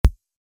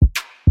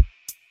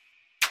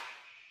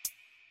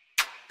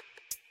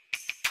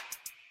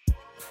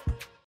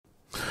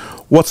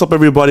What's up,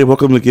 everybody?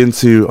 Welcome again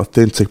to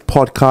Authentic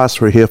Podcast.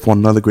 We're here for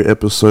another great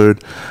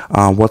episode.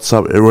 What's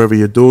up, wherever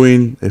you're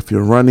doing, if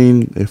you're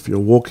running, if you're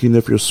walking,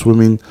 if you're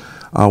swimming,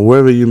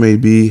 wherever you may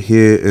be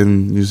here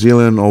in New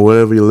Zealand or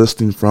wherever you're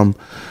listening from,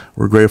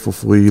 we're grateful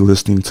for you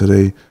listening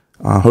today.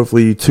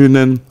 Hopefully you tune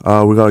in.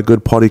 We got a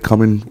good party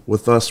coming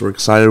with us. We're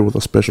excited with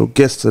a special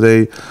guest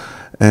today.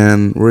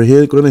 And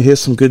we're going to hear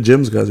some good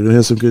gems, guys. We're going to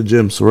hear some good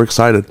gems. So we're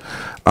excited.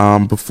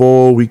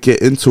 Before we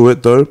get into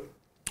it, though,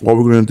 what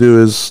we're going to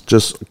do is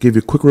just give you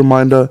a quick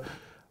reminder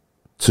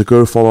to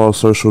go follow our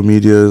social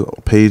media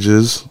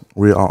pages.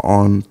 We are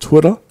on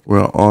Twitter,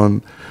 we're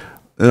on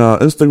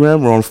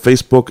Instagram, we're on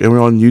Facebook, and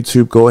we're on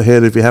YouTube. Go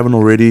ahead, if you haven't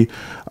already,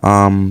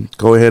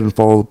 go ahead and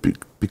follow,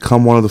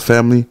 become one of the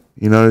family,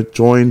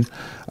 join,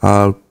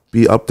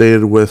 be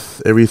updated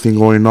with everything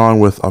going on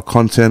with our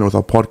content, with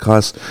our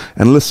podcast,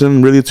 and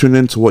listen, really tune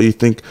in to what you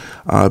think,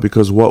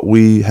 because what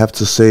we have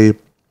to say,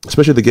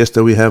 especially the guests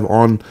that we have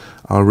on,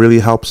 really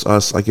helps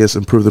us,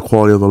 improve the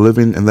quality of our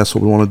living, and that's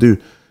what we want to do.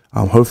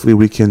 Hopefully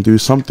we can do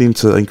something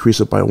to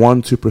increase it by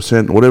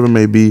 1-2%, whatever it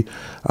may be.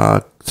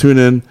 Tune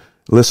in,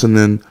 listen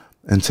in,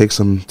 and take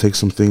some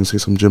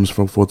gems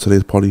for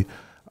today's party.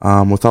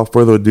 Without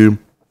further ado,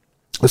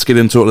 let's get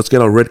into it. Let's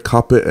get our red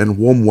carpet and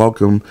warm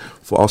welcome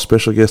for our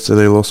special guest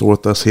today, also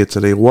with us here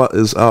today. What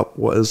is up?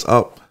 What is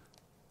up?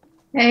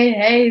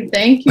 Hey,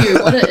 thank you.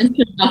 What an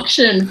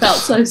introduction. Felt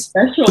so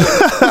special.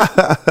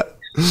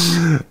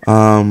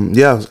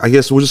 I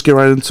guess we'll just get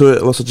right into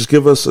it. Also, just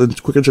give us a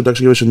quick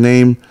introduction, give us your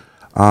name,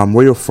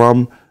 where you're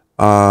from,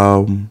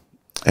 and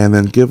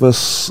then give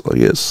us,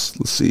 let's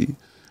see,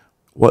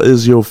 what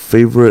is your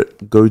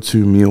favorite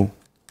go-to meal?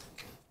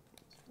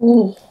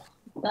 Ooh,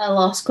 that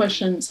last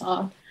question's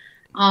hard.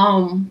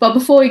 But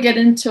before we get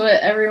into it,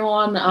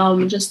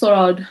 everyone, just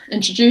thought I'd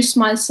introduce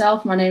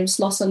myself. My name is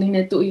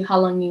Losaline Tui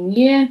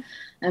Halangingye.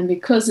 And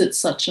because it's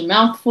such a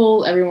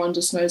mouthful, everyone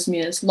just knows me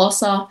as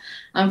Losa.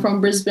 I'm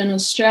from Brisbane,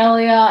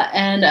 Australia.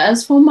 And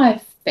as for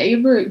my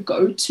favorite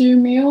go-to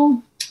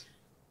meal,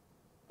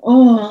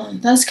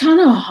 that's kind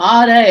of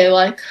hard, eh?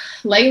 Like,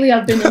 lately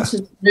I've been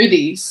into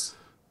smoothies.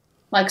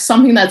 Like,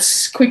 something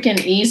that's quick and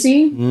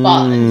easy.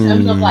 But in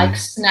terms of,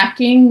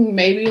 snacking,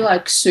 maybe,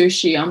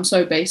 sushi. I'm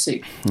so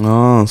basic.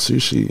 Oh,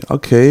 sushi.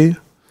 Okay.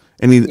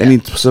 Any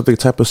specific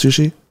type of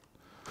sushi?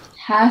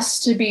 Has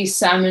to be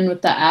salmon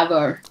with the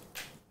avo.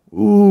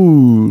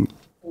 Ooh.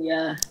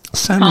 Yeah.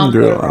 Salmon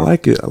girl. I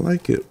like it.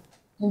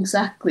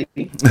 Exactly.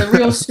 The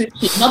real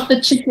sushi, not the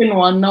chicken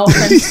one. No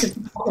offense to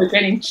people who are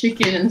getting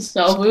chicken and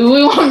stuff. We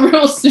want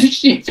real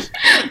sushi.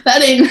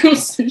 That ain't real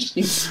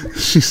sushi.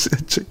 She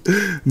said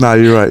chicken. Nah,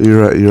 you're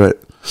right.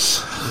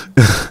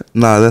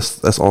 Nah,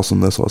 that's awesome.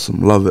 That's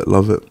awesome. Love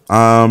it.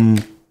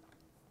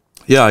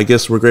 I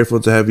guess we're grateful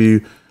to have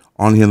you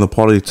on here in the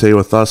party today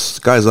with us.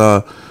 Guys,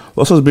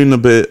 Losa's been a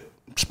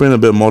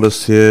bit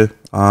modest here.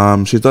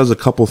 She does a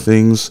couple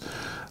things.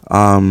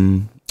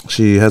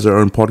 She has her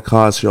own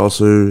podcast. She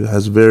also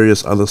has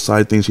various other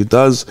side things she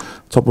does on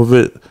top of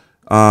it.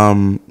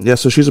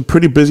 So she's a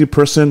pretty busy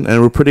person,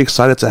 and we're pretty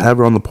excited to have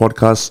her on the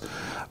podcast.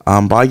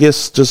 But I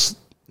guess just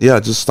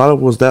start off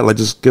with that.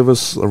 Just give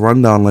us a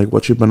rundown,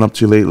 what you've been up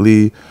to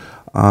lately.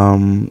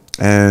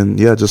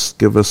 Just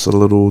give us a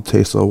little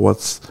taste of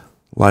what's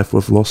life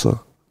with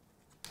Losa.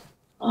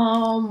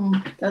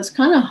 That's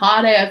kind of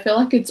hard, eh? I feel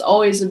like it's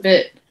always a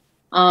bit,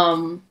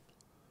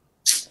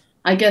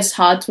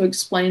 hard to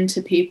explain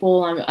to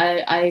people.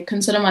 I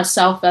consider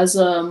myself as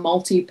a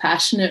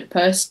multi-passionate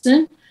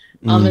person.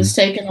 It's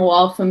taken a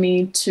while for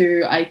me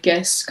to,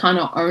 kind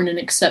of own and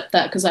accept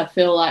that, because I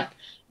feel like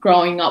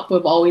growing up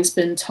we've always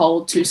been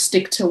told to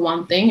stick to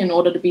one thing. In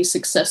order to be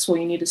successful,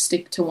 you need to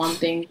stick to one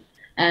thing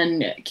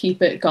and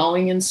keep it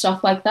going and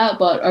stuff like that.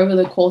 But over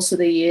the course of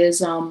the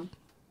years,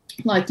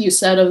 like you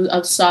said,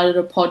 I've started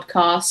a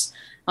podcast.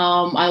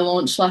 I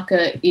launched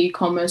a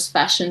e-commerce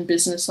fashion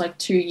business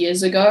 2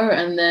 years ago.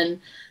 And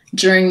then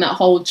during that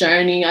whole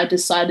journey, I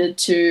decided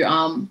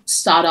to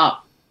start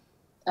up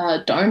a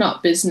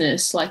donut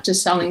business,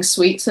 just selling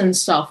sweets and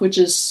stuff, which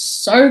is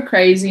so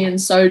crazy and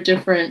so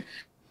different.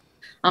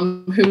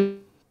 Who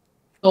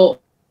thought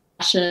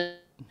fashion?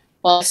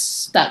 Well,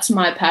 that's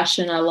my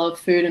passion. I love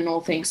food and all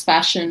things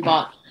fashion.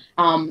 But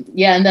and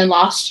then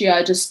last year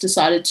I just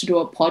decided to do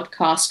a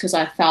podcast because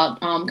I felt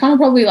kind of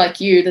probably like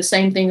you, the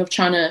same thing of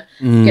trying to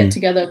get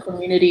together a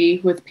community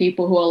with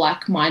people who are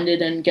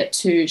like-minded and get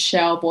to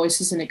share our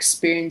voices and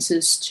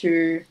experiences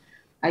to,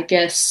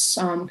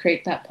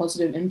 create that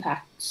positive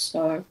impact.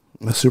 So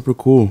that's super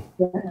cool.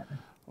 Yeah.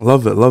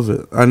 Love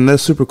it. And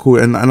that's super cool.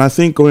 And I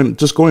think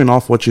going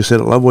off what you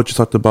said, I love what you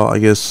talked about,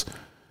 just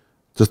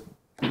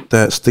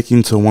that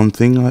sticking to one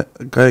thing,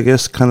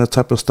 kind of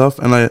type of stuff.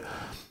 And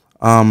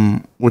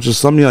which is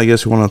something we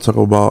want to talk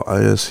about,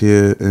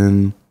 here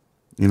in,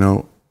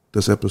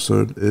 this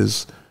episode,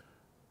 is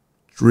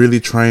really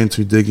trying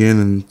to dig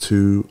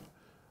into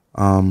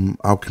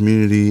our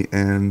community,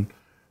 and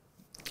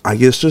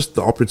just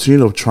the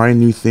opportunity of trying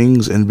new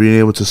things and being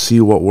able to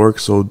see what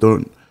works. So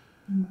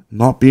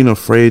not being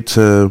afraid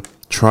to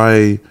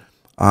try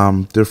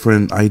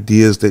different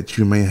ideas that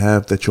you may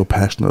have that you're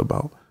passionate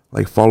about,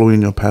 like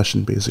following your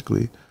passion,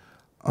 basically.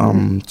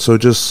 So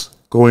just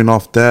going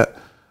off that,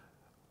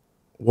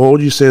 what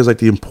would you say is like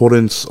the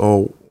importance,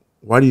 or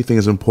why do you think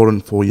it's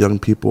important for young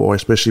people, or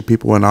especially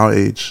people in our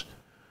age,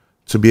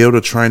 to be able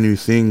to try new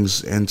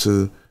things and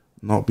to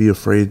not be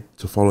afraid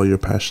to follow your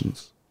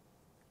passions?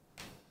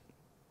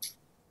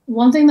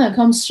 One thing that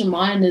comes to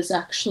mind is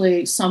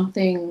actually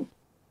something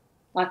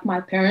like my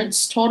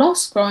parents taught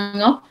us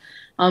growing up.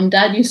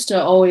 Dad used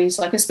to always,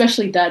 like,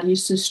 especially Dad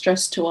used to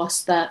stress to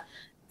us that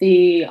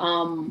the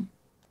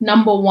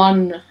number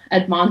one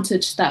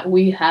advantage that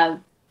we have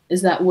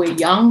is that we're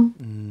young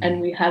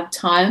and we have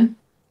time.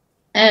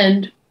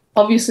 And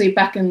obviously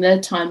back in their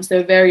times,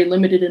 they're very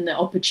limited in their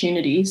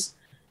opportunities.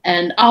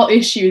 And our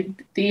issue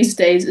these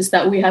days is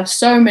that we have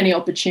so many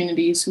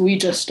opportunities, we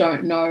just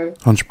don't know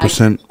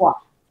 100%.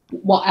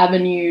 What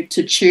avenue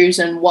to choose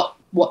and what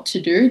to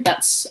do.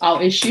 That's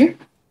our issue.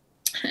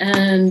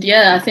 And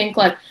yeah, I think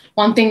like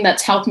one thing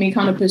that's helped me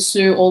kind of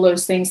pursue all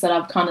those things that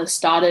I've kind of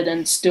started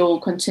and still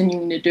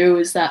continuing to do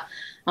is that,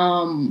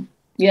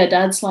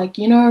 Dad's like,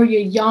 you're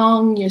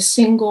young, you're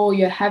single,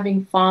 you're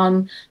having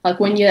fun. Like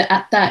when you're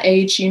at that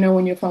age,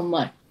 when you're from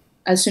like,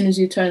 as soon as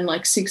you turn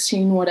like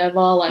 16, whatever,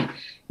 like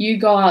you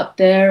go out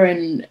there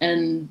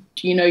and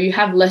you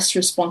have less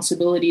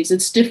responsibilities.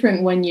 It's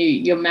different when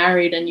you're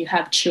married and you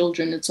have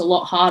children. It's a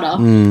lot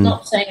harder.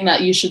 Not saying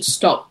that you should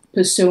stop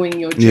pursuing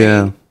your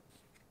dream,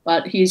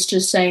 but he's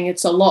just saying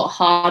it's a lot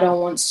harder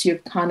once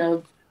you've kind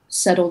of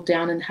settled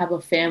down and have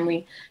a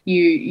family.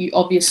 You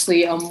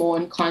obviously are more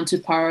inclined to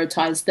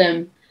prioritize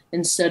them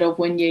instead of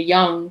when you're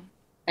young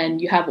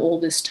and you have all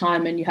this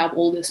time and you have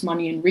all this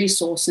money and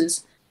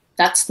resources.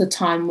 That's the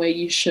time where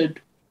you should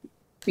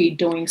be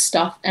doing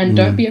stuff, and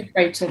don't be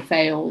afraid to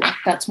fail. Like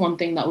that's one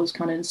thing that was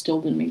kind of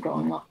instilled in me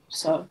growing up.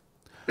 So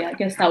yeah, I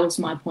guess that was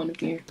my point of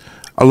view.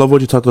 I love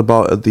what you talked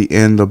about at the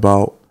end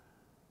about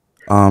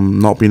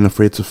not being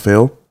afraid to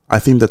fail. I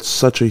think that's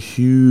such a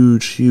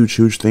huge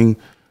thing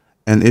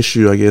and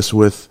issue, I guess,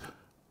 with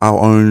our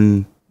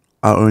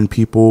own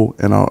people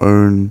and our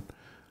own,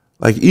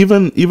 like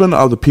even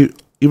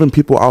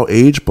people our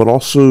age, but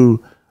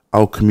also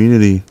our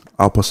community,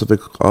 our Pacific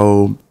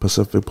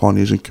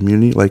Polynesian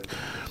community, like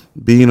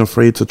being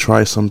afraid to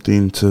try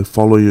something, to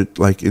follow your,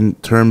 like in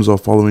terms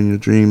of following your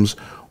dreams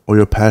or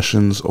your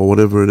passions or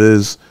whatever it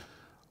is.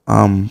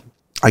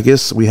 I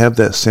guess we have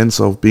that sense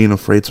of being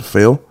afraid to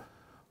fail,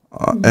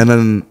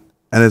 and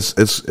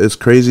it's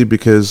crazy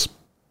because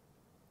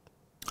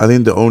I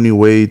think the only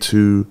way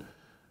to,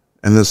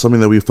 and there's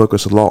something that we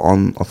focus a lot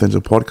on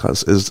Authentic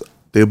Podcast, is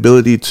the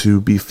ability to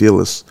be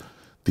fearless,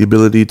 the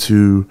ability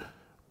to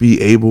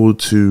be able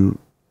to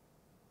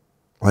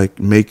like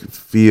make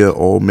fear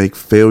or make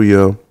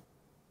failure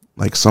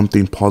like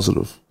something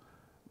positive,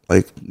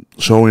 like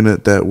showing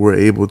it that we're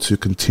able to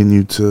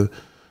continue to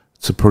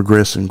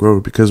progress and grow,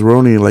 because we're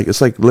only like,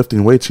 it's like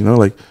lifting weights,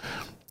 like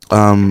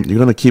you're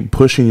gonna keep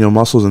pushing your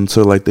muscles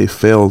until like they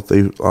fail,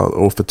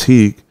 or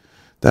fatigue.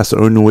 That's the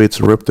only way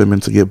to rip them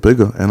and to get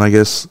bigger. And I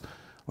guess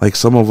like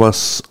some of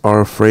us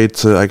are afraid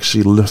to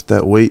actually lift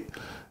that weight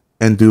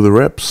and do the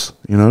reps,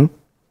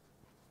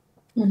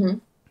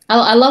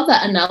 I love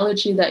that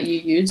analogy that you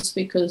use,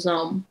 because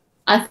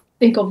I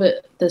think of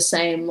it the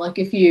same. Like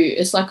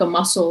it's like a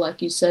muscle,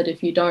 like you said.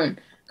 If you don't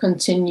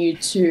continue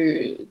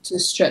to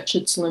stretch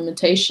its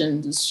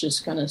limitations, it's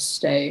just gonna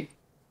stay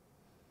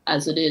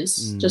as it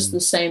is. Just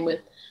the same with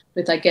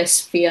I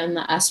guess fear in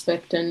that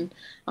aspect. And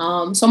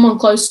someone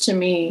close to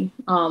me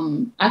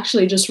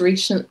actually just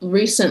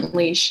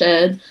recently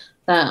shared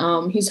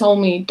that he told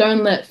me,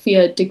 don't let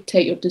fear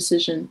dictate your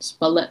decisions,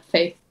 but let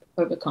faith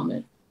overcome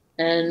it.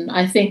 And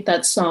I think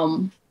that's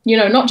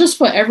not just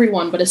for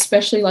everyone, but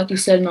especially like you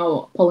said in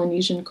our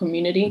Polynesian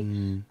community.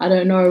 I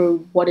don't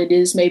know what it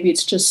is. Maybe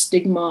it's just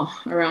stigma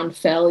around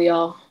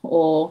failure,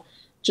 or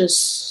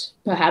just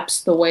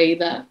perhaps the way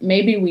that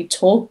maybe we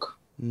talk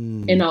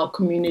in our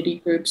community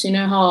groups. You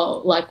know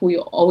how like we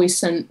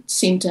always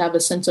seem to have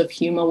a sense of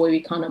humor where we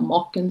kind of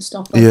mock and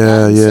stuff like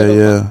that.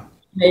 Yeah.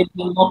 Maybe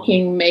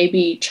mocking,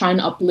 maybe trying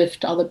to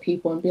uplift other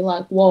people and be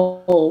like,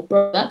 whoa,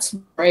 bro, that's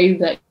brave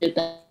that you did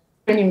that.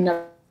 I don't even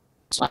know.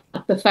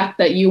 Like the fact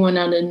that you went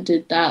out and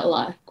did that,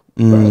 like,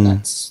 bro,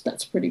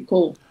 that's pretty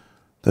cool.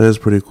 That is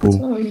pretty cool.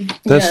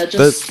 So,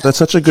 that's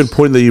such a good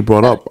point that you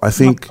brought up. I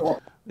think,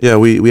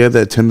 we have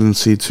that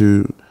tendency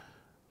to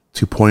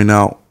point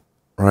out,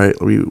 right?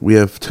 We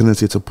have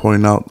tendency to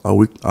point out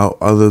our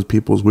other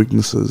people's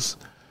weaknesses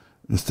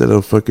instead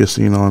of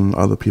focusing on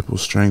other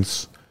people's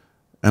strengths.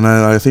 And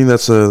I think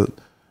that's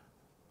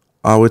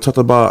I talked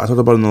about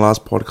in the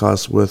last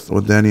podcast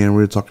with Danny, and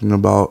we were talking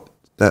about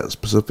that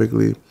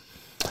specifically,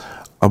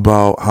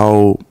 about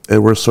how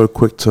we're so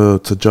quick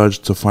to judge,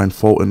 to find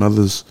fault in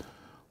others,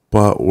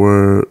 but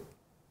why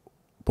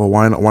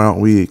aren't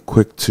we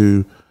quick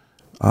to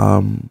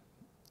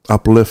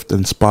uplift,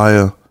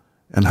 inspire,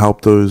 and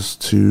help those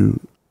to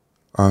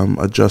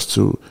adjust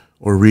to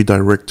or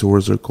redirect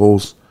towards their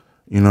goals?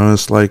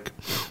 It's like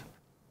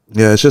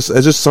Yeah, it's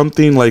just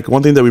something like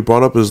one thing that we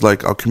brought up is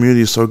like our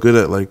community is so good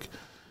at like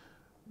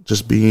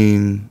just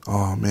being,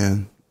 oh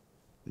man,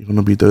 you want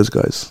to be those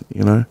guys,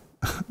 you know?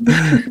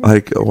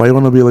 Like, why you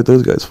want to be like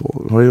those guys for?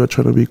 Why are you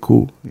trying to be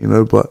cool, you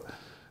know? But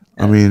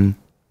I mean,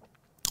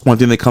 one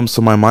thing that comes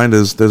to my mind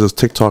is there's this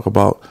TikTok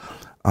about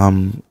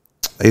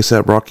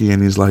ASAP Rocky,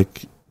 and he's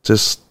like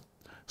just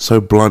so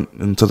blunt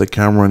into the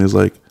camera, and he's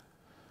like,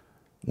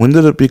 when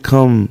did it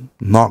become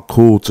not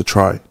cool to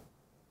try?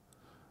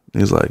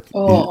 And he's like,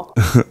 Oh,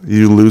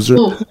 you loser.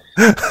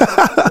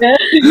 yeah,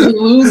 you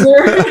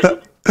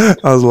loser.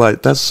 I was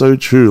like, that's so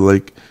true.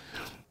 Like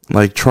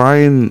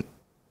trying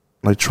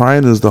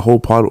is the whole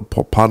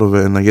part of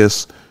it, and I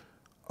guess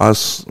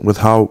us with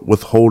how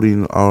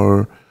withholding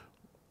our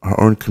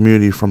own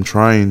community from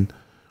trying,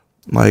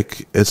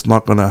 like it's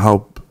not gonna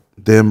help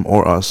them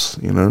or us,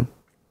 you know.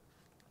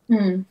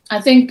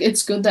 I think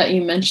it's good that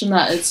you mentioned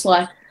that. It's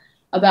like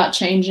about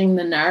changing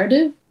the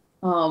narrative.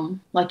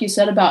 Like you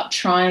said about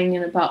trying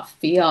and about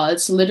fear.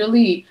 It's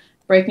literally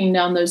breaking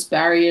down those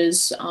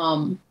barriers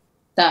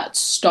that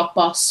stop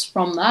us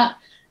from that.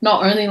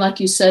 Not only, like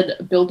you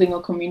said, building a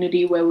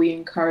community where we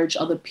encourage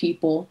other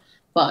people,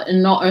 but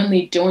in not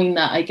only doing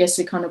that, I guess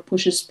it kind of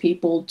pushes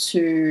people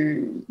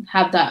to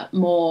have that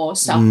more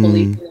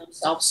self-belief in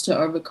themselves to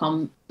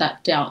overcome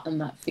that doubt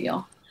and that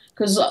fear.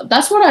 Because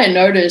that's what I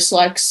noticed.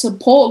 Like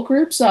support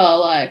groups are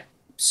like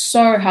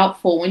so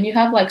helpful when you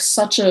have like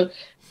such a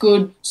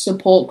good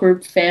support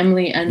group,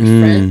 family and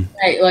friends.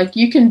 Like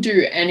you can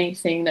do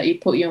anything that you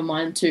put your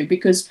mind to,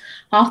 because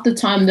half the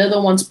time they're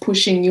the ones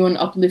pushing you and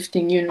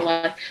uplifting you, and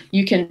like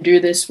you can do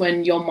this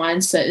when your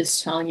mindset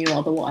is telling you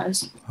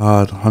otherwise.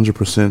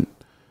 100%.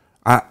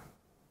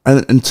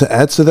 And to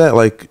add to that,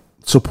 like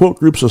support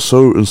groups are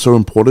so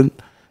important,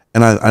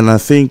 and I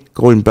think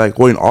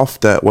going off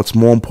that, what's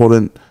more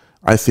important,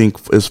 I think,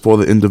 is for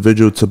the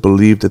individual to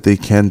believe that they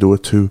can do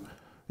it too,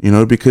 you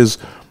know, because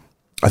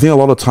I think a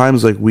lot of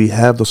times, like, we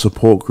have the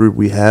support group,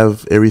 we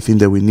have everything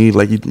that we need.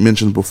 Like you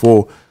mentioned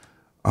before,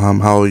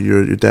 how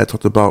your dad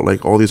talked about,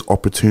 like, all these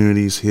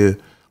opportunities here.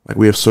 Like,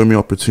 we have so many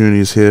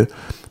opportunities here,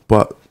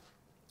 but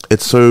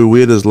it's so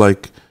weird is,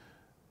 like,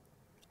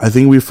 I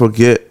think we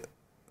forget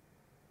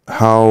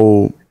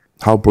how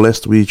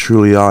blessed we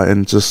truly are,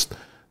 and just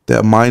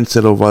that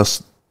mindset of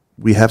us,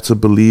 we have to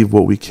believe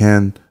that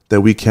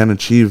we can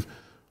achieve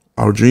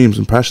our dreams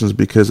and passions,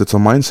 because it's a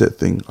mindset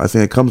thing. I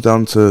think it comes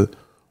down to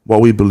what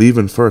we believe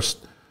in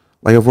first.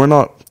 Like, if we're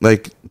not,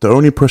 like, the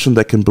only person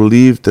that can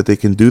believe that they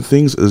can do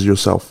things is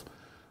yourself.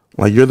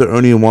 Like, you're the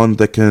only one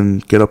that can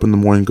get up in the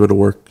morning and go to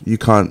work. You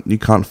can't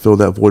fill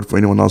that void for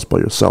anyone else but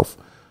yourself,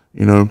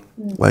 you know.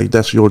 Like,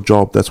 that's your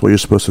job, that's what you're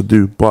supposed to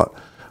do. But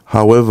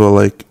however,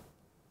 like,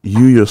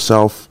 you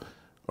yourself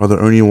are the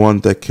only one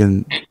that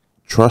can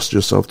trust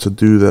yourself to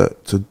do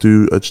that,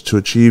 to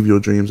achieve your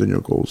dreams and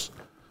your goals,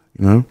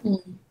 you know.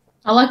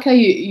 I like how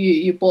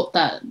you brought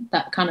that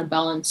kind of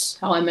balance,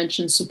 how I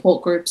mentioned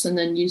support groups, and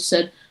then you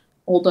said,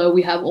 although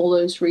we have all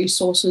those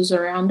resources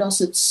around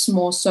us, it's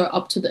more so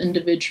up to the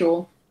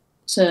individual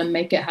to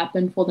make it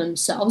happen for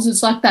themselves.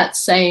 It's like that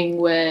saying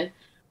where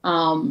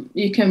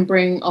you can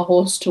bring a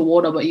horse to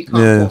water, but you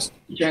can't force it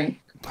to drink.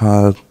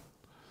 Hard.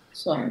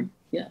 So,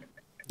 yeah.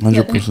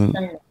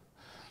 100%.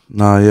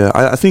 Nah, yeah.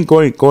 I think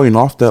going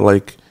off that,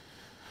 like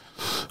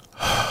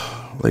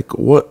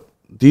what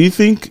do you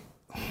think?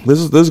 This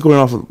is going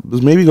off.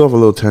 This maybe go off a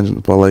little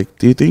tangent, but like,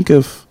 do you think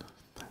if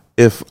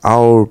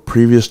our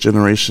previous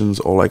generations,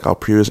 or like our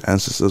previous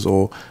ancestors,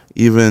 or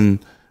even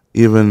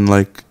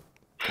like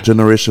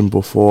generation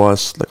before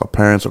us, like our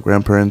parents or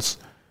grandparents,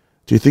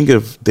 do you think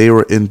if they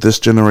were in this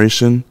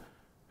generation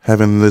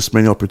having this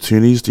many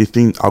opportunities, do you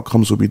think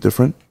outcomes would be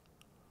different?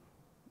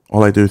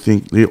 Or like, do you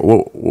think,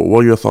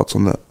 what are your thoughts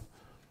on that?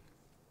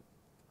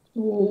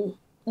 Ooh,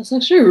 that's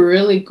actually a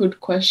really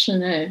good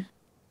question, eh?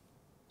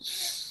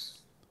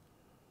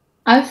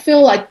 I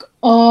feel like,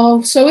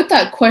 so with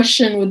that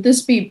question, would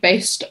this be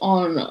based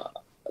on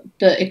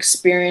the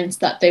experience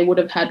that they would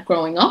have had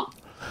growing up?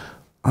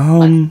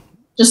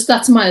 Just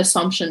that's my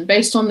assumption.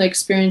 Based on the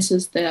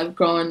experiences they have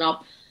growing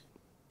up,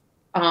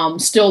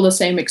 still the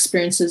same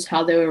experiences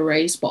how they were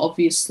raised, but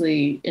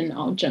obviously in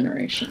our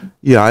generation.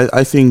 Yeah,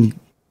 I think.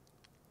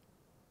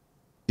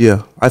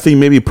 Yeah, I think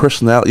maybe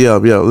personality. Yeah.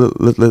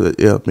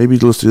 Maybe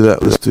let's do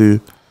that. Let's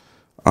do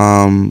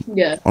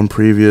on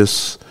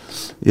previous.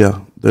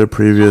 Yeah, their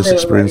previous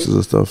experiences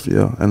and stuff.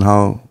 Yeah, and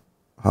how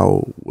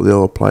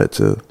they'll apply it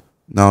to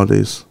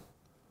nowadays.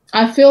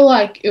 I feel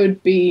like it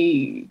would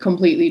be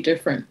completely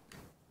different,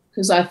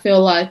 because I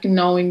feel like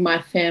knowing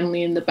my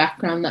family and the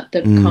background that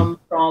they've come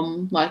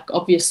from, like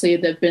obviously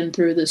they've been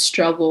through the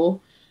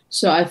struggle,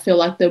 so I feel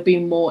like they'll be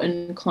more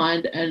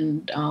inclined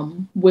and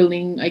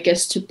willing, I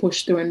guess, to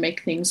push through and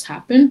make things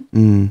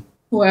happen.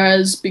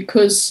 Whereas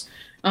because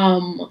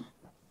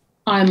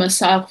I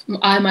myself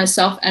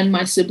and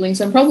my siblings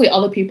and probably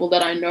other people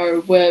that I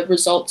know were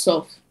results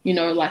of, you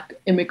know,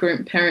 like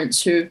immigrant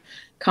parents who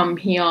come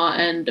here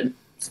and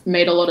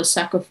made a lot of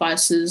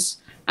sacrifices.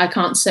 I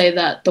can't say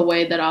that the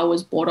way that I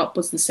was brought up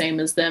was the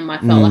same as them. I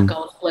felt like I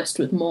was blessed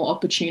with more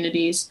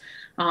opportunities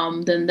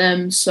than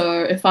them.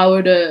 So if I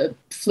were to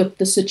flip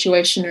the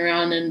situation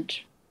around and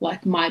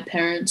like my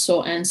parents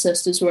or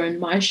ancestors were in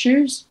my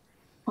shoes,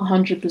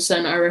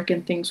 100%, I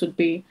reckon things would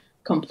be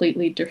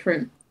completely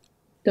different.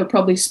 They'll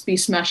probably be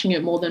smashing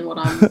it more than what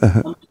I'm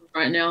doing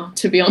right now,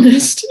 to be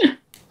honest.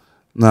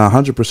 Nah,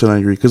 100% I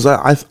agree. Because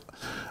I've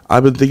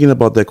been thinking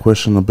about that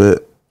question a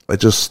bit. Like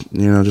just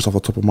just off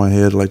the top of my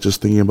head, like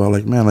just thinking about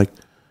like, man, like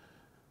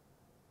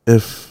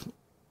if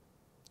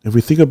we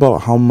think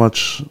about how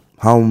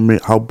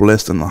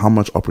blessed and how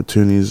much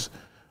opportunities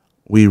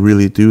we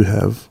really do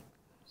have,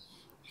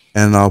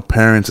 and our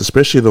parents,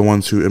 especially the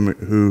ones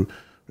who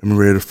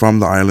immigrated from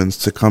the islands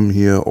to come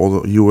here, or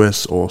the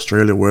U.S. or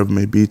Australia, wherever it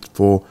may be,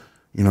 for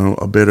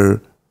a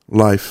better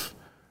life,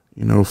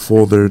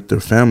 for their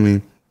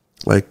family.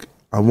 Like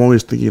I'm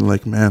always thinking,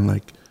 like, man,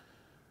 like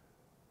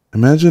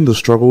imagine the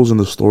struggles and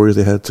the stories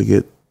they had to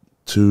get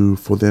to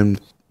for them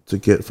to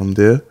get from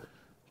there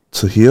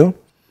to here,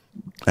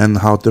 and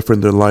how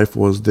different their life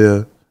was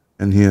there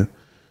and here.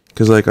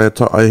 Because like I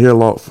hear a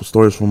lot of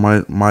stories from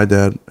my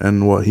dad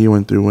and what he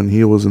went through when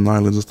he was in the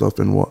islands and stuff,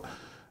 and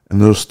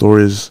those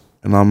stories,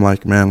 and I'm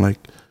like, man, like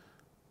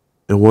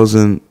it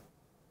wasn't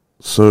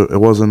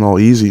all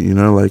easy,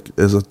 like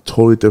it's a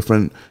totally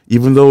different,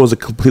 even though it was a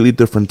completely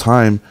different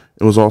time,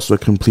 it was also a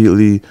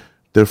completely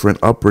different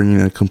upbringing,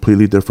 a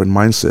completely different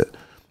mindset.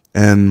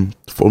 And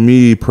for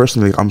me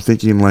personally, I'm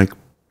thinking like,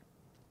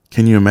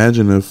 can you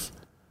imagine if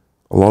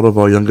a lot of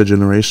our younger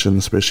generation,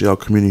 especially our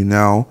community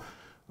now,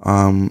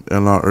 in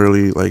our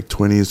early like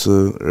 20s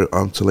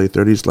to late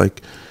 30s,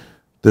 like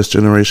this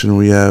generation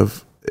we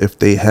have, if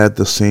they had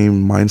the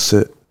same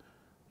mindset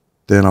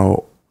than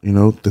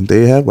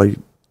they have, like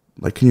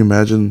can you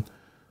imagine?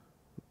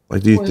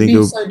 Like, do you think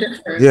so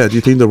different? Yeah, do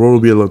you think the world will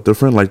be a lot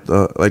different?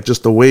 Like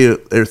just the way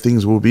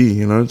things will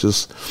be,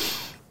 just.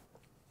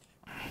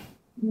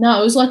 No,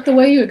 it was like the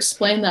way you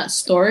explained that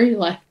story.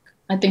 Like,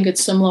 I think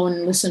it's similar when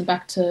you listen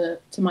back to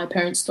my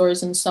parents'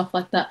 stories and stuff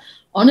like that.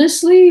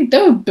 Honestly,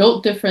 they were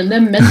built different.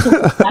 Their mental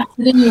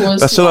capacity was.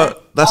 That's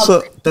what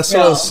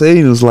I was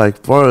saying. Is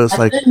like, bro, it's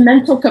like their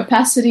mental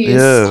capacity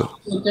is a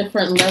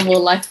different level.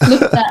 Like,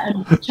 flip that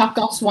and chuck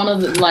us one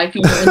of the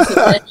into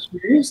their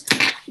shoes,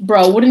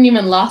 bro. Wouldn't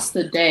even last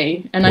the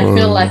day. And I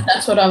feel like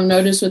that's what I've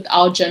noticed with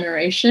our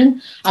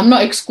generation. I'm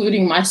not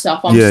excluding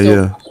myself. I'm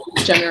still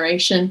this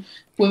generation.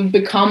 We've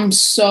become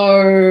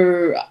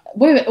so.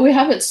 We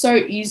have it so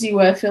easy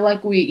where I feel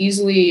like we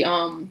easily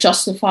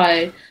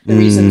justify the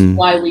reasons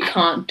why we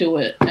can't do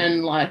it,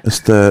 and like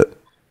it's that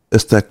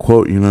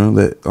quote,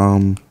 that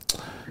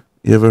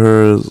you ever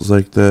heard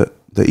like the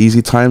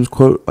easy times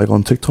quote, like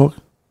on TikTok?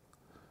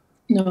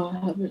 No, I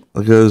haven't.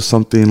 Like it was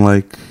something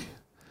like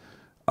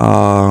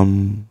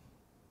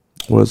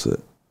what is it?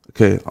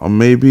 Okay, I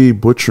may be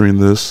butchering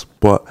this,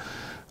 but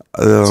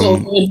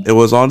it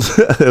was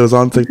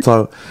on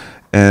TikTok.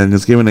 And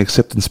he's giving an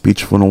acceptance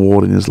speech for an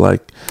award, and he's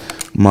like,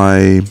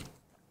 my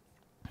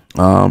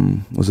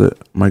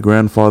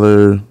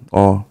grandfather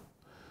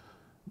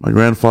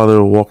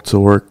walked to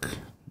work,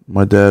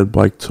 my dad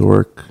biked to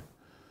work,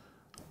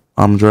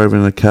 I'm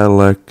driving a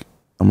Cadillac,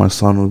 and my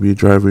son will be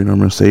driving a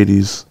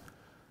Mercedes,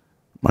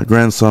 my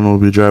grandson will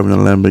be driving a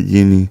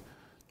Lamborghini,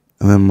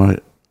 and then my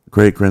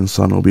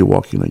great-grandson will be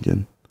walking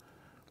again.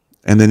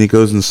 And then he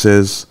goes and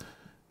says,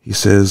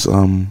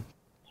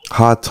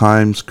 hard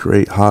times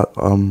create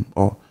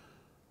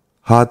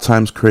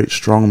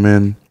strong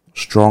men.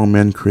 Strong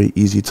men create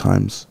easy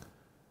times.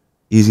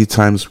 Easy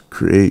times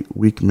create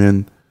weak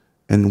men,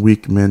 and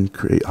weak men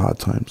create hard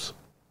times.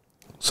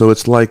 So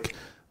it's like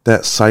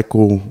that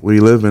cycle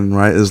we live in,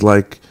 right? Is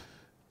like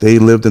they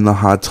lived in a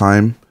hard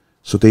time,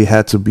 so they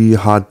had to be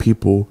hard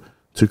people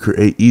to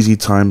create easy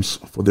times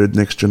for their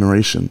next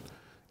generation.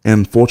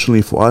 And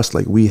fortunately for us,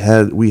 like we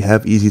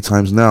have easy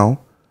times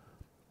now,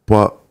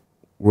 but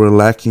we're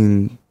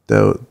lacking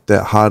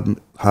that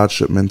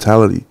hardship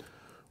mentality,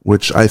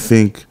 which I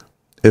think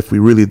if we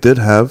really did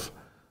have,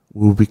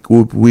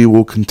 we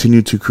will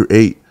continue to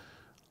create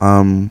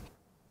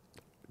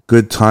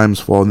good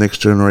times for our next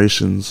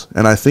generations.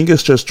 And I think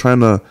it's just trying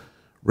to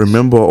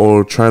remember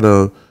or try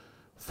to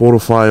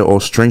fortify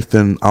or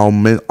strengthen our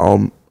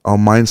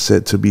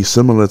mindset to be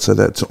similar to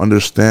that, to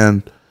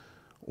understand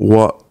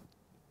what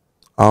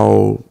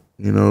our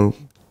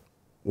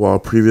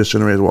previous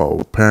generation, what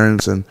our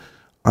parents and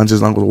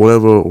aunties, uncles,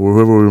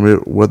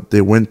 what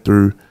they went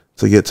through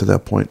to get to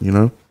that point,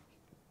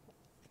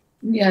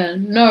 Yeah,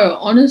 no,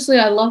 honestly,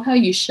 I love how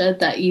you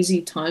shared that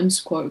easy times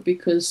quote,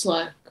 because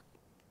like,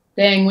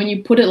 dang, when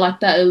you put it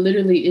like that, it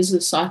literally is a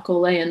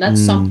cycle, and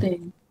that's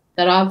something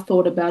that I've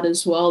thought about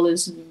as well,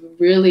 is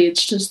really,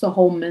 it's just the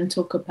whole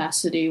mental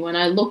capacity. When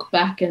I look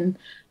back and,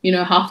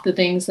 half the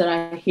things that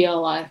I hear,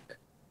 like,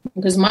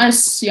 because my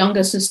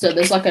younger sister,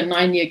 there's like a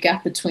 9-year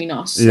gap between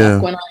us. Yeah.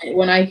 Like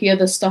when I hear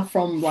the stuff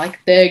from like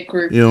their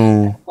group,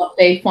 what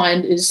they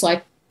find is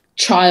like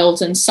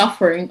trials and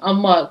suffering,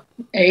 I'm like,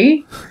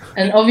 eh?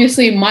 And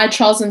obviously my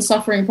trials and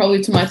suffering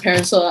probably to my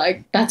parents are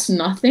like, that's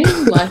nothing.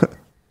 Like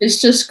it's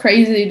just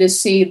crazy to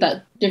see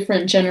that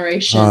different Hard.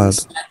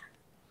 generations,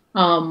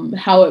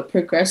 how it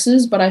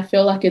progresses. But I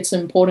feel like it's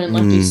important,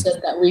 like you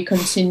said, that we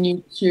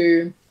continue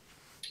to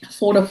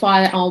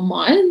fortify our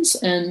minds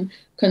and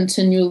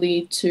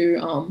continually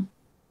to,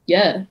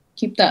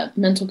 keep that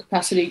mental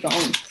capacity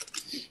going.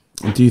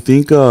 Do you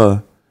think?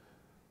 There's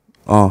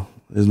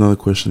another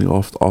question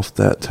off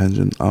that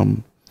tangent.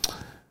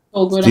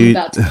 Oh, good. Do I'm you,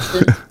 about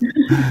to.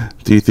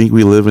 do you think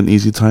we live in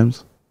easy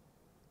times?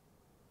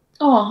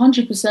 Oh,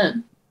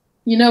 100%.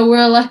 You know,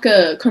 we're like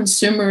a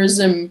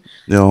consumerism.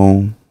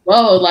 No.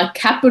 Whoa, like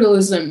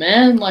capitalism,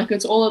 man. Like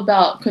it's all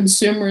about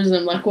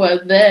consumerism. Like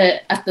we're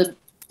there at the,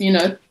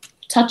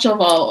 touch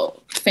of our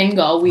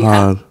finger. We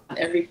Hard. have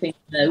everything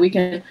there. We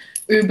can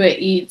Uber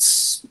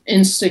Eats,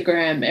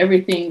 Instagram,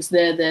 everything's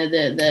there.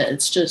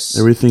 It's just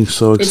Everything's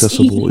so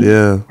accessible. easy,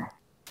 Yeah.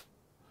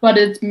 but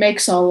it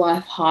makes our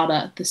life harder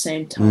at the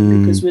same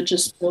time because we're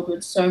just filled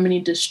with so many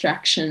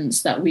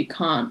distractions that we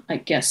can't, I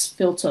guess,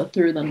 filter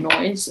through the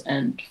noise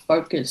and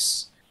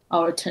focus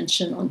our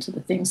attention onto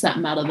the things that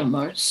matter the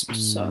most.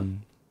 So,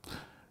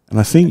 and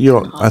I think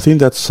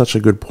that's such a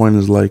good point.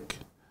 Is like,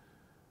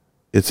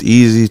 it's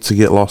easy to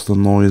get lost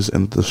in noise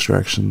and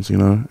distractions,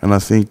 and I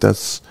think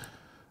that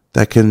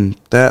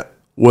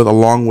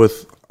along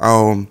with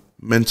our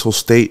mental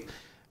state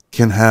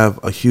can have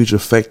a huge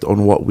effect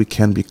on what we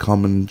can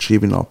become in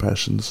achieving our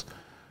passions.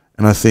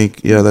 And I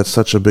think, that's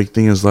such a big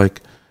thing, is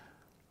like,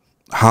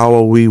 how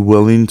are we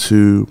willing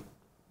to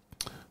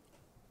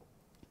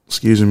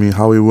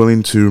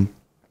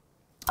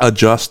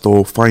adjust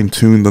or fine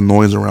tune the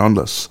noise around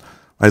us?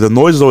 Like, the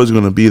noise is always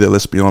going to be there,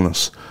 let's be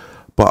honest.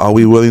 But are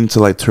we willing to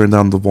like turn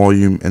down the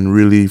volume and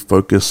really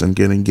focus and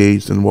get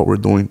engaged in what we're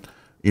doing?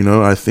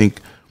 I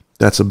think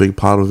that's a big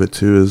part of it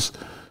too,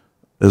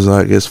 is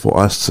I guess for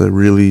us to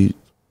really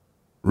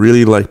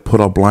like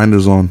put our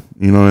blinders on,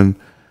 and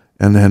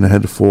then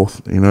head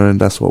forth, and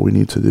that's what we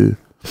need to do.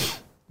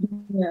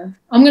 Yeah,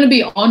 I'm gonna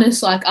be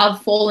honest. Like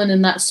I've fallen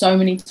in that so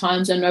many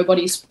times, and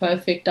nobody's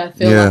perfect. I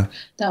feel like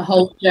that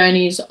whole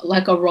journey is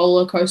like a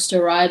roller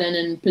coaster ride, and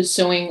in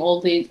pursuing all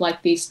these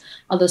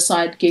other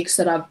side gigs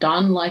that I've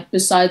done, like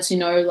besides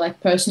like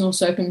personal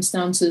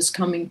circumstances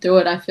coming through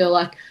it, I feel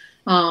like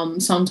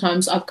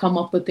sometimes I've come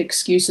up with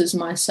excuses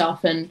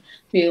myself and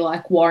be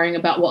like worrying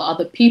about what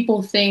other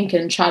people think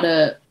and try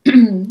to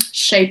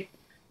shape,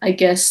 I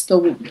guess,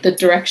 the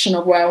direction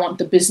of where I want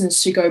the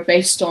business to go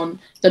based on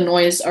the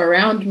noise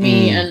around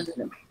me. And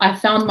I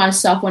found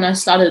myself, when I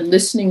started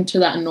listening to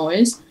that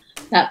noise,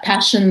 that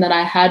passion that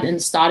I had in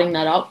starting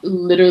that up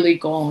literally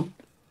gone.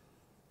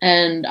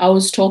 And I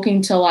was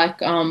talking to like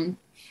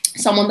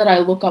someone that I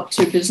look up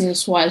to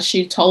business wise.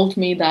 She told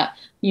me that,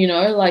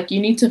 like you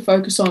need to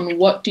focus on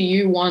what do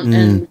you want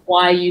and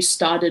why you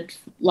started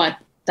like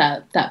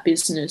that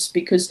business,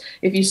 because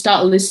if you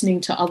start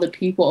listening to other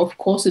people, of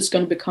course it's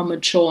going to become a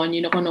chore and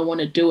you're not going to want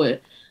to do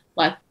it.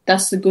 Like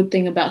that's the good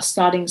thing about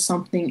starting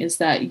something, is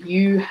that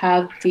you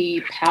have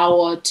the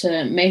power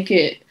to make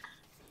it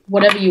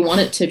whatever you want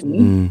it to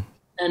be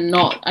and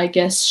not, I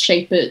guess,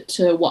 shape it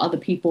to what other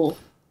people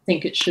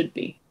think it should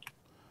be.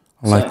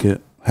 I like it.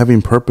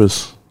 Having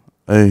purpose.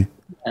 Hey.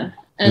 Yeah.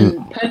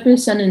 And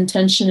purpose and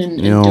intention in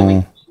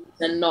doing things,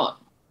 and not.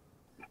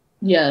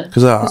 Yeah,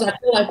 because I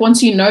feel like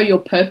once you know your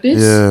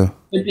purpose,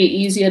 it'd be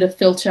easier to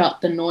filter out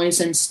the noise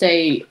and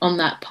stay on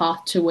that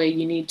path to where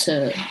you need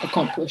to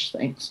accomplish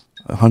things.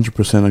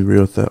 100% agree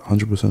with that.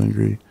 100%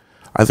 agree.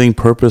 I think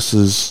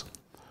the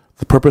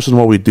purpose in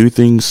what we do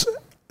things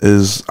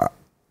is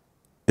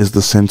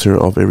the center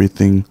of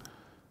everything.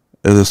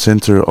 Is the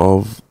center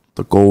of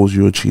the goals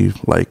you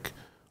achieve. Like,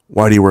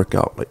 why do you work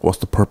out? Like, what's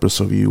the purpose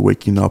of you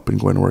waking up and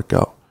going to work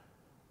out?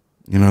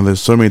 There's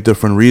so many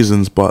different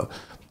reasons, but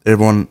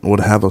everyone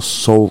would have a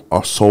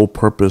sole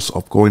purpose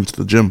of going to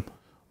the gym,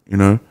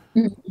 It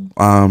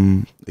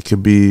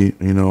could be,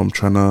 I'm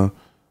trying to,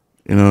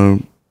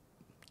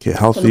 get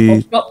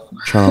healthy,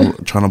 trying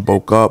to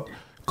bulk up,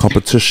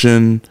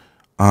 competition,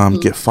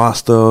 get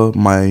faster,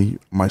 my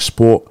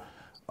sport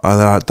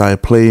that I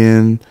play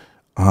in,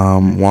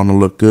 want to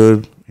look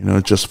good,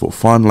 just for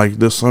fun. Like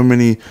there's so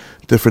many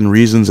different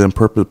reasons and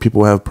purpose.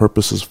 People have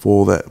purposes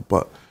for that,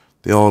 but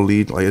they all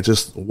lead, like it's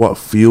just what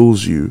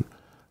fuels you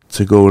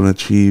to go and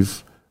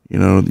achieve,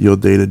 your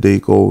day-to-day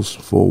goals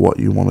for what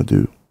you want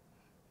to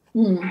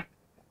do.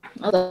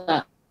 I love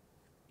that.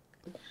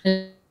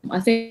 I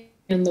think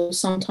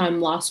sometime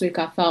last week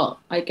I felt,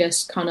 I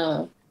guess, kind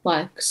of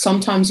like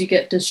sometimes you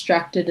get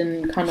distracted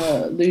and kind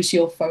of lose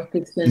your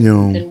focus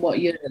in what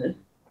you're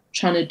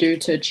trying to do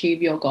to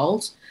achieve your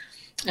goals.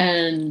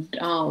 And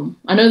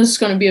I know this is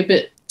going to be a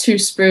bit too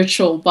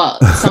spiritual, but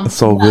it's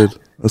all good.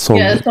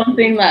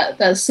 Something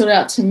that stood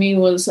out to me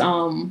was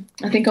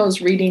I think I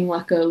was reading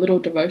like a little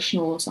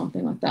devotional or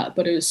something like that,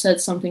 but it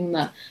said something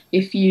that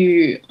if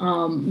you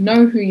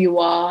know who you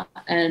are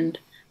and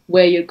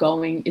where you're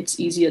going,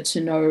 it's easier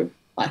to know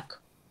like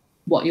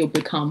what you'll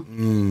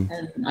become.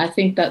 And I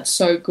think that's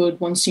so good.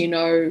 Once you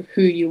know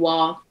who you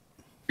are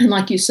and,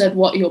 like you said,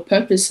 what your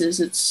purpose is,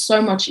 it's so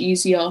much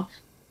easier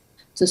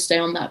to stay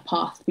on that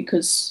path,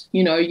 because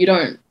you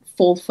don't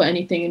fall for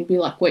anything and be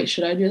like, wait,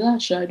 should I do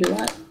that? Should I do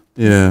that?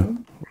 Yeah,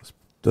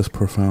 that's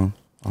profound.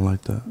 I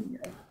like that.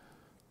 Yeah.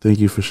 Thank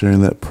you for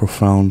sharing that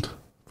profound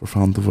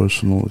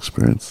devotional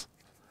experience.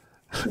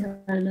 Yeah,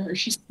 I know.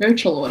 She's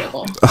spiritual or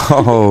whatever.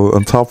 Oh,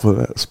 on top of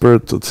that,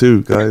 spiritual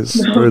too, guys.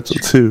 No. Spiritual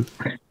too.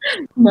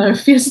 No,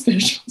 fierce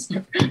spiritual.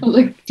 Sorry. I was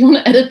like, do you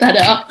want to edit that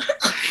out?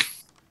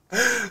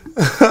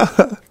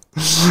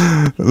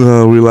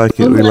 No, we like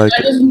it. We like it.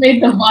 I just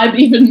made the vibe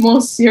even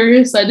more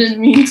serious. I didn't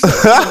mean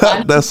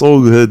to. That's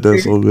all good.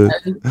 That's all good.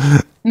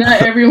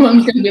 Not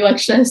everyone's going to be like,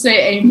 should I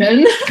say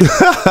amen?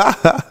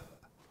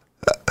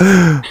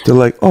 They're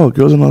like, oh,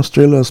 girls in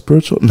Australia are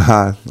spiritual?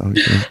 Nah, I'm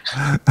kidding.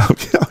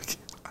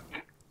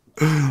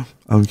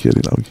 I'm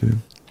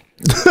kidding.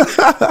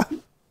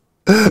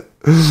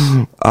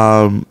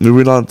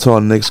 Moving on to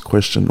our next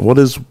question. What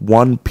is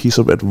one piece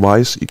of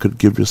advice you could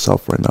give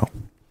yourself right now?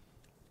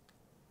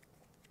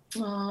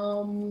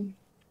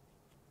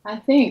 I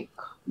think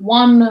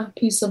one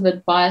piece of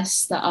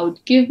advice that I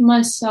would give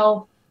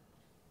myself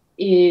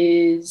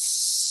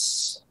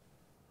is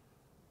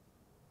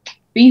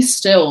be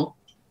still.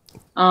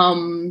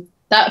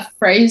 That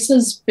phrase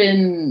has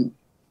been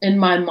in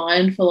my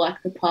mind for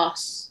like the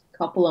past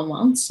couple of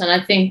months, and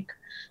I think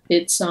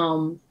it's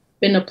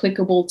been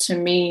applicable to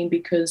me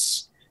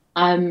because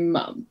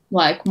I'm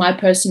like, my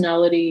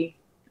personality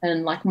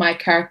and like my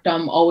character,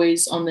 I'm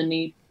always on the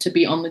need to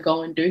be on the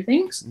go and do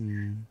things.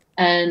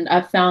 And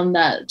I found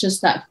that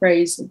just that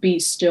phrase, be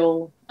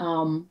still,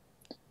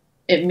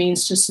 it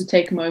means just to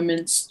take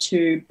moments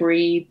to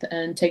breathe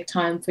and take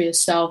time for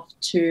yourself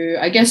to,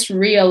 I guess,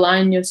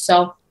 realign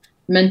yourself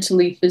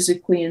mentally,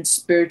 physically, and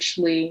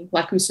spiritually,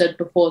 like we said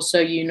before, so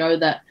you know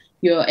that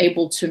you're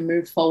able to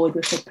move forward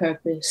with a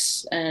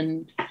purpose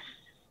and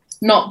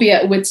not be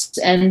at wit's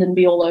end and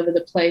be all over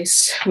the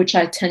place, which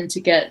I tend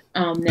to get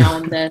now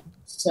and then.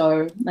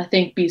 So I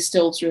think be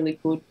still is really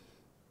good.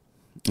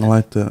 I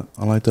like that.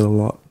 I like that a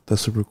lot.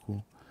 That's super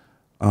cool.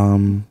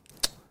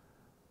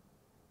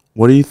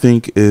 What do you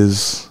think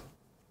is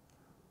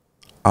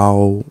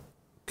our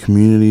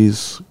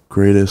community's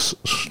greatest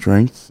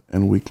strength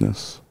and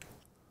weakness?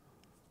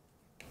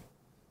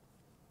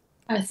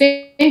 I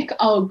think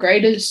our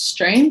greatest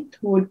strength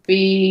would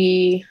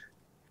be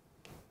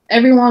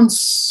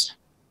everyone's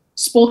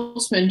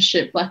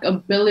sportsmanship, like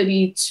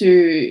ability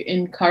to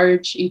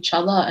encourage each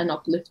other and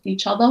uplift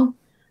each other.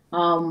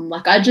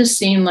 Like I just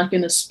seen like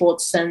in a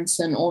sports sense,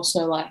 and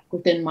also like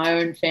within my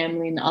own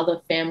family and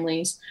other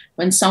families,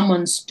 when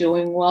someone's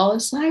doing well,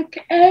 it's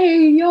like,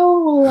 hey, yo,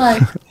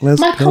 like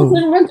my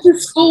cousin went to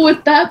school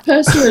with that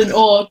person,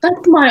 or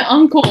that's my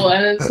uncle,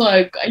 and it's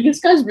like, are you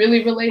guys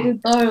really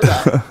related though?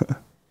 Like,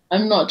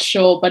 I'm not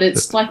sure, but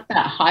it's like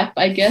that hype,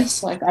 I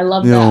guess. Like I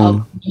love that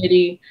our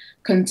community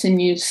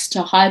continues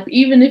to hype,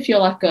 even if you're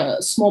like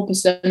a small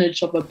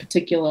percentage of a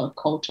particular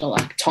culture,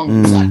 like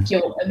Tongs, like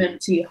your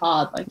MMT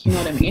hard, like, you know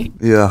what I mean?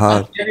 Yeah,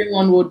 hard. Like,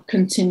 everyone would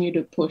continue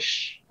to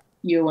push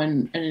you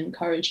and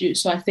encourage you.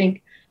 So I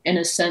think in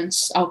a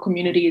sense, our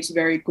community is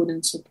very good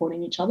in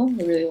supporting each other.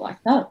 I really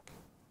like that.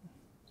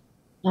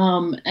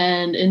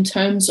 And in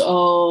terms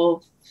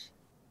of,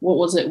 what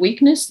was it,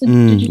 weakness?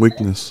 Did you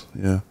weakness,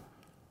 say? Yeah.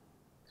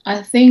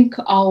 I think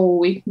our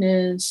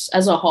weakness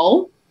as a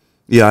whole.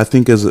 Yeah, I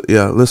think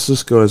let's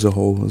just go as a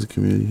whole, as a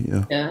community.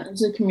 Yeah,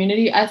 as a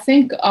community, I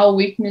think our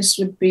weakness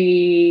would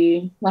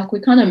be, like we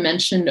kind of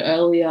mentioned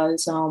earlier,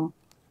 is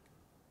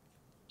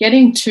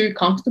getting too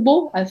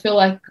comfortable. I feel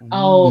like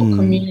our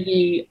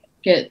community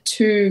get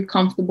too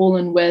comfortable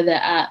in where they're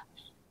at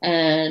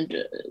and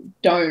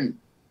don't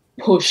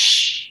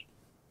push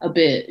a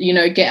bit,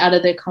 get out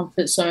of their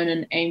comfort zone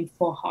and aim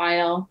for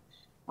higher.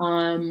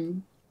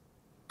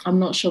 I'm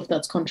not sure if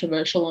that's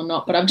controversial or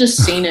not, but I've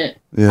just seen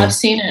it. Yeah. I've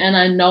seen it and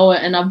I know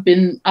it, and I've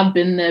been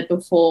there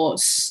before,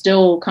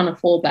 still kind of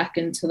fall back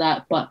into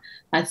that. But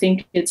I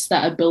think it's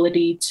that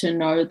ability to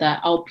know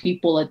that our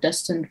people are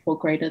destined for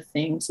greater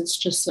things. It's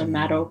just a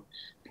matter of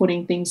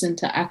putting things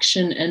into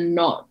action and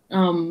not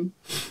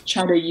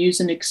try to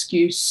use an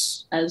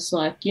excuse as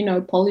like,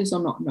 polys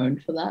are not known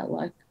for that.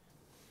 Like,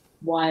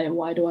 why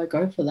do I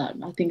go for that?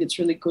 And I think it's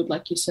really good,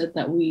 like you said,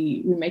 that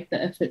we make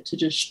the effort to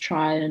just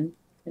try and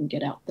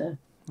get out there.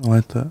 I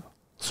like that.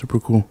 Super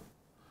cool.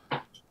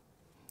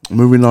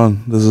 Moving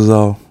on. This is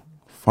our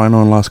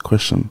final and last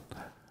question.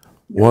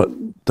 What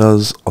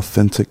does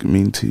authentic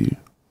mean to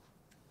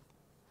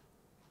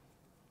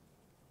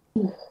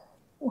you?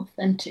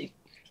 Authentic.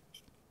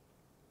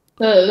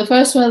 The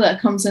first word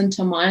that comes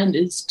into mind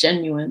is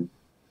genuine.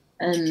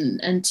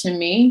 And to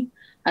me,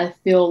 I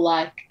feel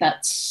like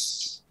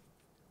that's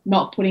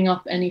not putting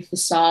up any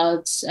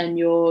facades and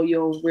your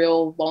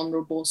real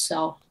vulnerable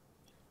self.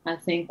 I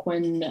think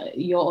when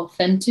you're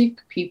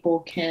authentic,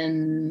 people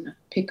can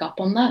pick up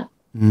on that,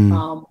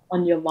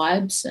 on your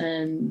vibes.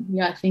 And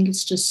yeah, I think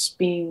it's just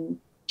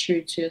being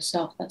true to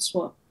yourself. That's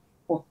what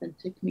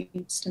authentic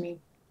means to me.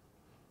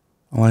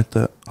 I like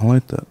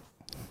that.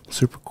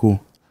 Super cool.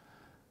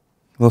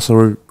 Also,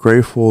 we're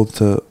grateful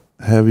to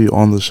have you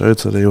on the show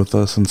today with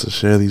us and to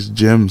share these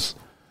gems.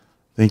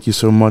 thank you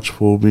so much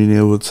for being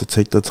able to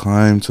take the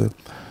time to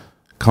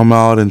come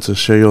out and to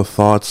share your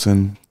thoughts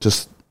and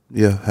just,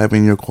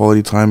 having your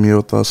quality time here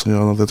with us on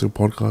your Authentic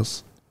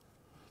Podcast.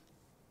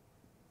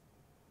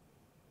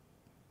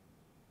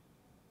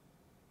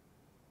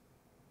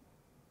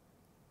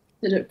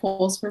 Did it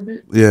pause for a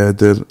bit? Yeah, it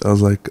did. I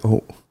was like,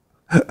 oh,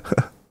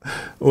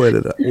 we'll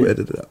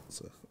edit it out.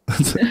 So.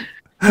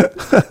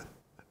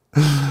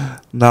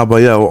 Nah, but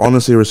yeah, well,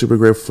 honestly, we're super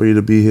grateful for you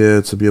to be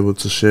here, to be able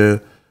to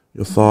share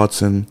your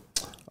thoughts and,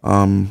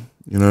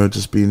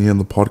 just being here on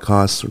the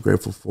podcast. We're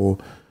grateful for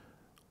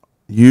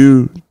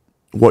you,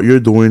 what you're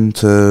doing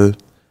to,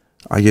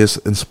 I guess,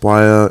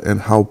 inspire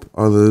and help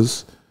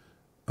others,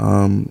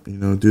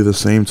 do the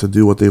same, to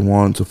do what they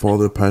want, to follow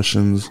their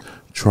passions,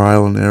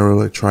 trial and error,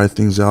 like try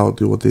things out,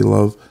 do what they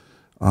love,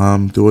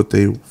 do what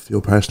they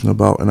feel passionate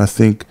about. And I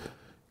think,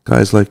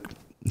 guys, like,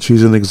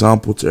 she's an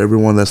example to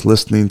everyone that's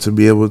listening, to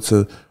be able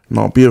to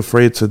not be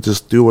afraid to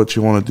just do what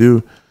you want to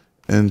do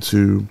and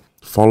to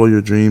follow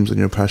your dreams and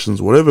your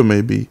passions, whatever it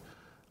may be.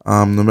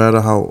 No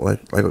matter how,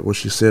 like what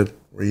she said,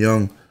 we're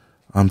young,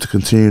 to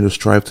continue to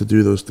strive to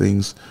do those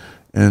things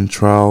and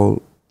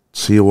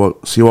see what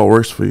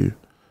works for you.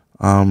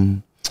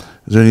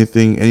 Is there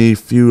any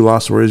few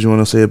last words you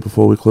want to say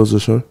before we close the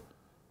show?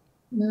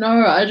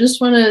 No, I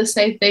just want to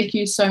say thank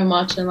you so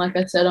much. And like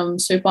I said, I'm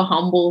super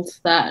humbled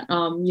that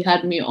you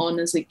had me on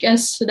as a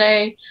guest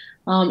today.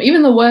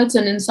 Even the words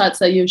and insights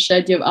that you've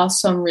shared, you've asked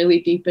some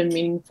really deep and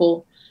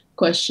meaningful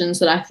questions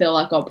that I feel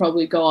like I'll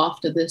probably go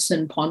after this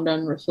and ponder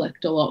and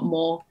reflect a lot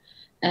more.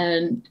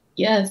 And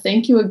yeah,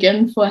 thank you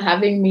again for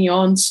having me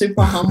on.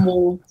 Super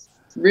humbled,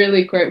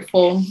 really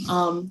grateful.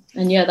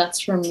 And yeah,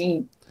 that's from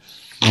me.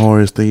 No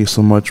worries. Thank you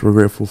so much. We're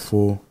grateful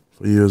for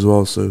you as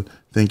well. So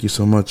thank you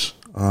so much.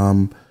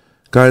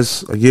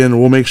 Guys, again,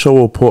 we'll make sure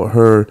we'll put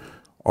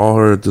all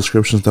her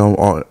descriptions down.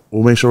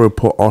 We'll make sure we'll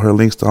put all her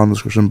links down in the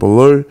description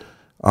below.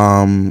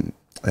 And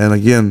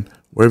again,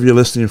 wherever you're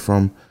listening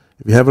from,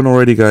 if you haven't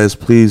already, guys,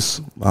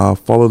 please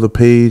follow the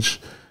page,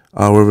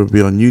 whether it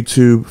be on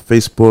YouTube,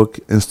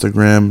 Facebook,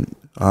 Instagram,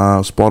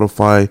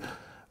 Spotify.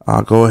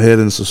 Go ahead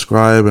and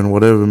subscribe and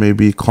whatever it may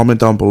be. Comment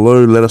down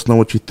below. Let us know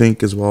what you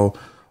think as well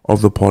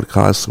of the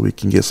podcast, so we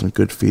can get some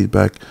good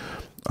feedback.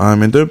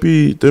 And don't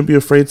be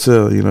afraid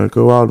to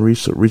go out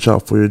and reach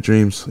out for your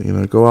dreams.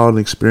 Go out and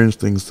experience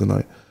things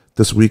tonight,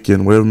 this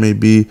weekend, whatever it may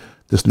be,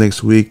 this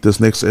next week, this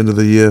next end of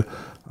the year.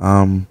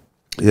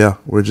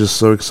 We're just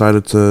so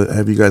excited to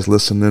have you guys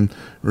listen, and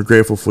we're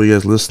grateful for you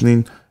guys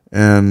listening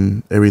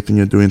and everything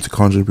you're doing to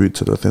contribute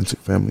to the Authentic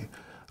family.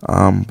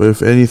 But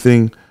if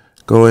anything,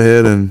 go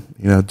ahead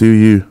and do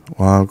you.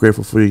 I'm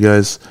grateful for you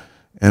guys,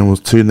 and we'll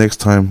see you next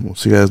time. We'll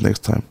see you guys next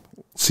time.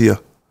 See ya.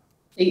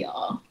 See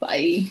ya.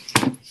 Bye.